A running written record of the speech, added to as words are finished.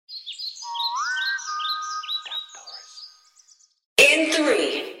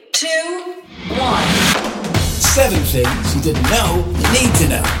3, 2, 1. 7 things you didn't know you need to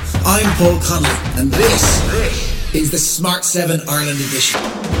know. I'm Paul Connolly, and this is the Smart 7 Ireland edition.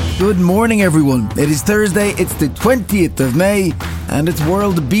 Good morning, everyone. It is Thursday, it's the 20th of May, and it's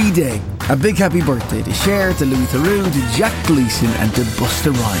World Bee Day. A big happy birthday to Cher, to Louis Theroux, to Jack Gleeson, and to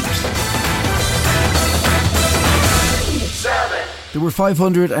Busta Rhymes. There were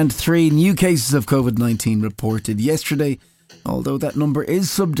 503 new cases of COVID-19 reported yesterday, although that number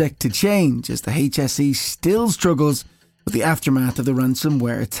is subject to change as the HSE still struggles with the aftermath of the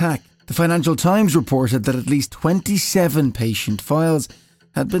ransomware attack. The Financial Times reported that at least 27 patient files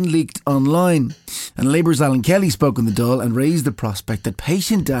had been leaked online. And Labour's Alan Kelly spoke on the Dail and raised the prospect that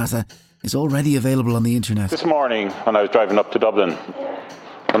patient data is already available on the internet. This morning, when I was driving up to Dublin,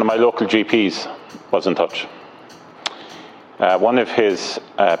 one of my local GPs was in touch. One of his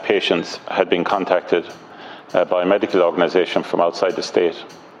patients had been contacted by a medical organisation from outside the state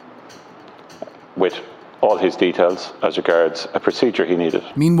with all his details as regards a procedure he needed.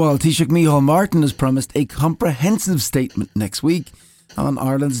 Meanwhile, Taoiseach Micheál Martin has promised a comprehensive statement next week on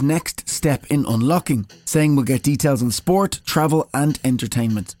Ireland's next step in unlocking, saying we'll get details on sport, travel and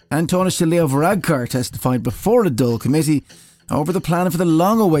entertainment. And Taoiseach Leo Varadkar testified before a Dáil committee over the plan for the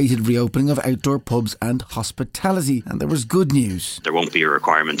long-awaited reopening of outdoor pubs and hospitality. And there was good news. There won't be a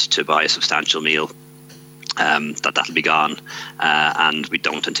requirement to buy a substantial meal. That'll be gone, and we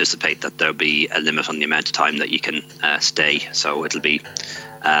don't anticipate that there'll be a limit on the amount of time that you can stay. So it'll be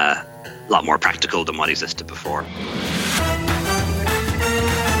a lot more practical than what existed before.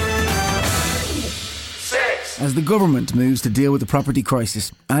 As the government moves to deal with the property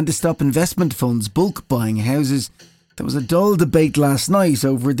crisis and to stop investment funds bulk buying houses, there was a dull debate last night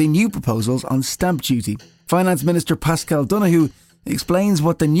over the new proposals on stamp duty. Finance Minister Pascal Donoghue explains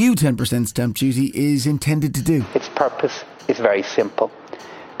what the new 10% stamp duty is intended to do. Its purpose is very simple: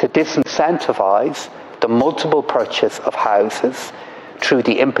 to disincentivise the multiple purchase of houses through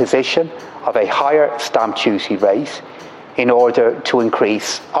the imposition of a higher stamp duty rate in order to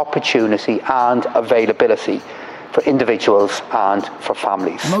increase opportunity and availability for individuals and for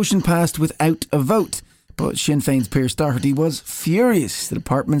families. The motion passed without a vote, but Sinn Féin's Pearse Doherty was furious that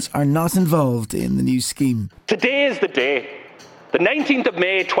apartments are not involved in the new scheme. Today is the day. The 19th of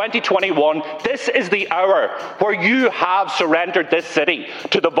May 2021, this is the hour where you have surrendered this city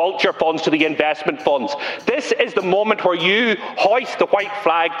to the vulture funds, to the investment funds. This is the moment where you hoist the white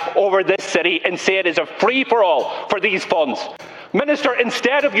flag over this city and say it is a free-for-all for these funds. Minister,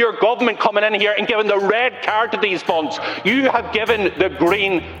 instead of your government coming in here and giving the red card to these funds, you have given the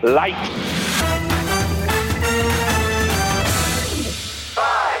green light.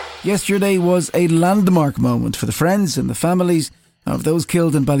 Yesterday was a landmark moment for the friends and the families of those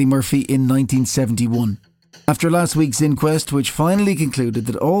killed in Ballymurphy in 1971. After last week's inquest, which finally concluded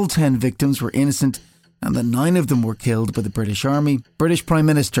that all 10 victims were innocent and that 9 of them were killed by the British Army, British Prime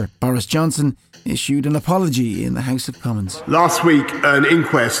Minister Boris Johnson issued an apology in the House of Commons. Last week, an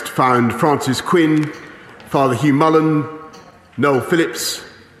inquest found Francis Quinn, Father Hugh Mullen, Noel Phillips,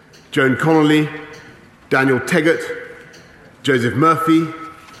 Joan Connolly, Daniel Teggett, Joseph Murphy,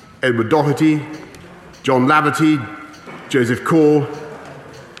 Edward Doherty, John Laverty, Joseph Corr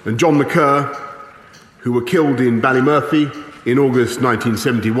and John McCurr, who were killed in Ballymurphy in August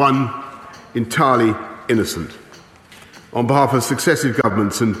 1971, entirely innocent. On behalf of successive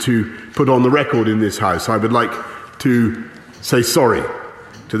governments and to put on the record in this House, I would like to say sorry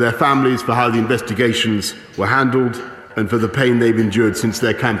to their families for how the investigations were handled and for the pain they've endured since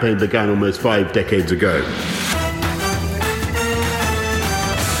their campaign began almost 5 decades ago.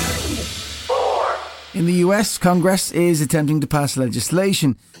 In the US, Congress is attempting to pass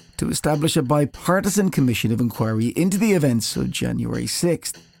legislation to establish a bipartisan commission of inquiry into the events of January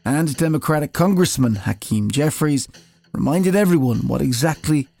 6th. And Democratic Congressman Hakeem Jeffries reminded everyone what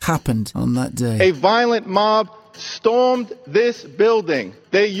exactly happened on that day. A violent mob stormed this building.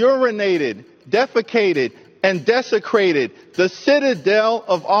 They urinated, defecated, and desecrated the citadel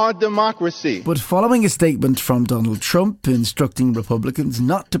of our democracy. But following a statement from Donald Trump instructing Republicans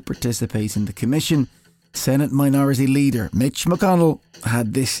not to participate in the commission, Senate Minority Leader Mitch McConnell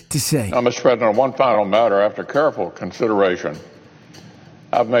had this to say. Now, Mr. President, on one final matter, after careful consideration,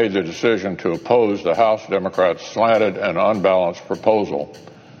 I've made the decision to oppose the House Democrats' slanted and unbalanced proposal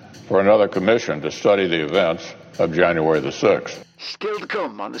for another commission to study the events of January the 6th. Still to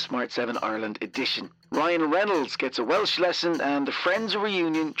come on the Smart 7 Ireland edition. Ryan Reynolds gets a Welsh lesson and the Friends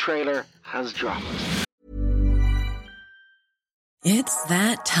reunion trailer has dropped. It's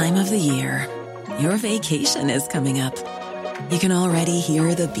that time of the year. Your vacation is coming up. You can already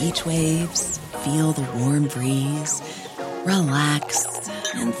hear the beach waves, feel the warm breeze, relax,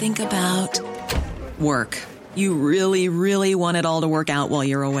 and think about work. You really, really want it all to work out while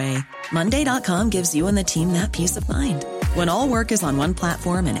you're away. Monday.com gives you and the team that peace of mind. When all work is on one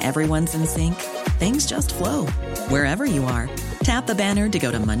platform and everyone's in sync, things just flow. Wherever you are, tap the banner to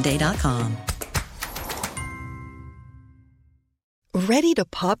go to Monday.com. Ready to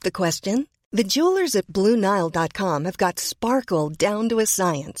pop the question? The jewelers at BlueNile.com have got sparkle down to a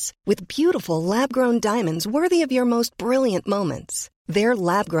science with beautiful lab-grown diamonds worthy of your most brilliant moments. Their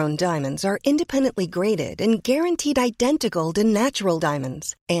lab-grown diamonds are independently graded and guaranteed identical to natural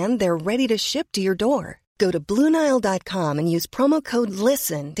diamonds, and they're ready to ship to your door. Go to BlueNile.com and use promo code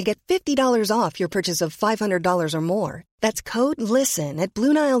LISTEN to get $50 off your purchase of $500 or more. That's code LISTEN at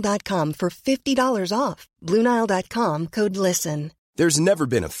BlueNile.com for $50 off. BlueNile.com, code LISTEN. There's never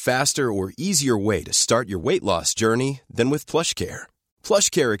been a faster or easier way to start your weight loss journey than with PlushCare.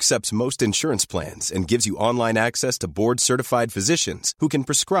 PlushCare accepts most insurance plans and gives you online access to board-certified physicians who can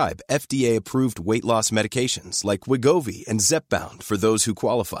prescribe FDA-approved weight loss medications like Wegovy and Zepbound for those who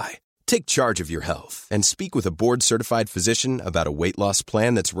qualify. Take charge of your health and speak with a board-certified physician about a weight loss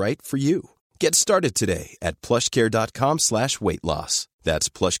plan that's right for you. Get started today at plushcare.com/weight loss. That's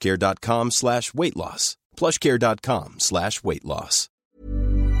plushcare.com/weight loss. plushcare.com/weight loss.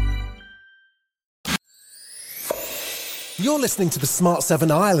 You're listening to the Smart 7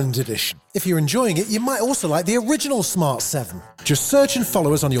 Ireland edition. If you're enjoying it, you might also like the original Smart 7. Just search and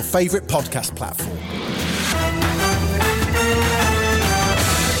follow us on your favourite podcast platform.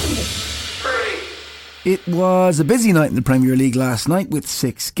 It was a busy night in the Premier League last night with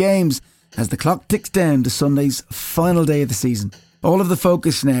 6 games as the clock ticks down to Sunday's final day of the season. All of the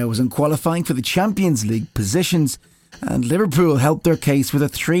focus now is on qualifying for the Champions League positions, and Liverpool helped their case with a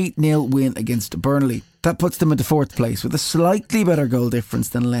 3-0 win against Burnley. That puts them into 4th place with a slightly better goal difference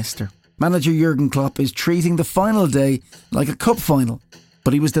than Leicester. Manager Jurgen Klopp is treating the final day like a cup final,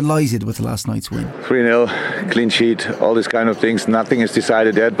 but he was delighted with last night's win. 3-0, clean sheet, all these kind of things. Nothing is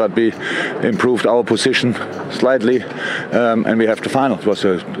decided yet, but we improved our position slightly, and we have the final. It was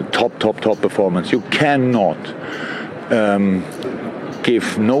a top performance. You cannot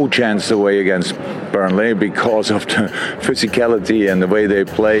give no chance away against Burnley because of the physicality and the way they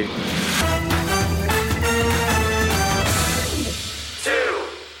play.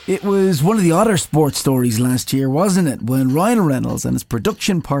 It was one of the odder sports stories last year, wasn't it, when Ryan Reynolds and his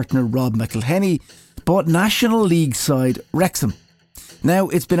production partner Rob McElhenney bought National League side Wrexham. Now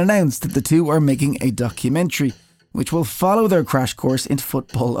it's been announced that the two are making a documentary which will follow their crash course into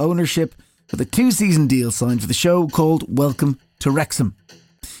football ownership, with a 2-season deal signed for the show called Welcome to Wrexham.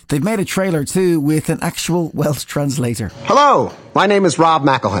 They've made a trailer too with an actual Welsh translator. Hello, my name is Rob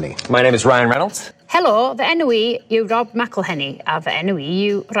McElhenney. My name is Ryan Reynolds. Helo, fy enw I yw Rob McElhenney a fy enw I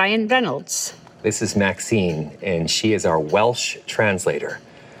yw Ryan Reynolds. This is Maxine, and she is our Welsh translator.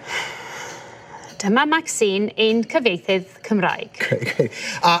 Dyma Maxine, ein cyfieithydd Cymraeg. Great.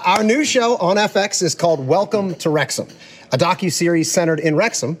 Our new show on FX is called Welcome to Wrexham, a docu-series centered in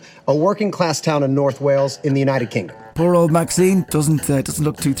Wrexham, a working-class town in North Wales in the United Kingdom. Poor old Maxine doesn't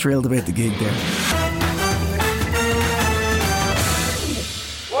look too thrilled about the gig there.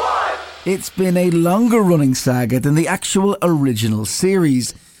 It's been a longer running saga than the actual original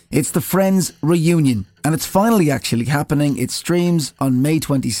series. It's the Friends reunion, and it's finally actually happening. It streams on May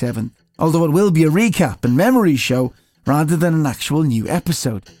 27th, although it will be a recap and memory show rather than an actual new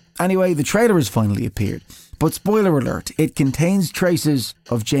episode. Anyway, the trailer has finally appeared, but spoiler alert, it contains traces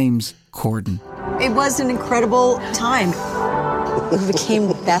of James Corden. It was an incredible time. We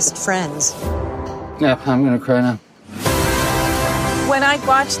became best friends. Yeah, I'm going to cry now. When I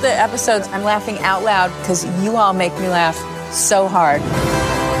watch the episodes, I'm laughing out loud because you all make me laugh so hard.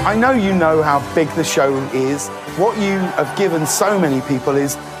 I know you know how big the show is. What you have given so many people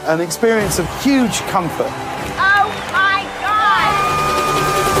is an experience of huge comfort. Oh my God!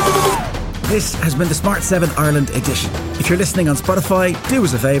 This has been the Smart 7 Ireland edition. If you're listening on Spotify, do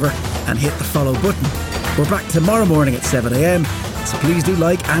us a favour and hit the follow button. We're back tomorrow morning at 7 a.m, so please do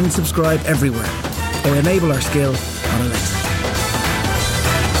like and subscribe everywhere, or enable our skill on Alexa.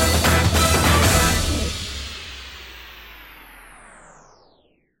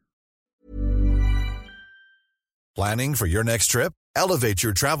 Planning for your next trip? Elevate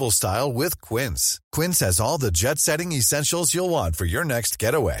your travel style with Quince. Quince has all the jet-setting essentials you'll want for your next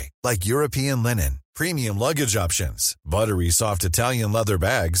getaway, like European linen, premium luggage options, buttery soft Italian leather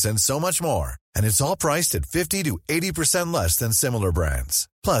bags, and so much more. And it's all priced at 50 to 80% less than similar brands.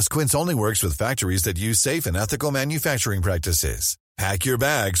 Plus, Quince only works with factories that use safe and ethical manufacturing practices. Pack your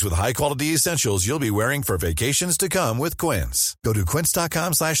bags with high-quality essentials you'll be wearing for vacations to come with Quince. Go to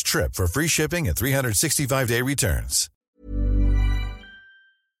quince.com/trip for free shipping and 365-day returns.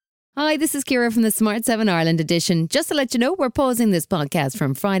 Hi, this is Ciara from the Smart 7 Ireland edition. Just to let you know, we're pausing this podcast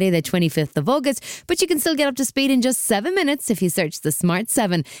from Friday the 25th of August, but you can still get up to speed in just 7 minutes if you search the Smart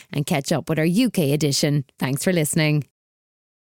 7 and catch up with our UK edition. Thanks for listening.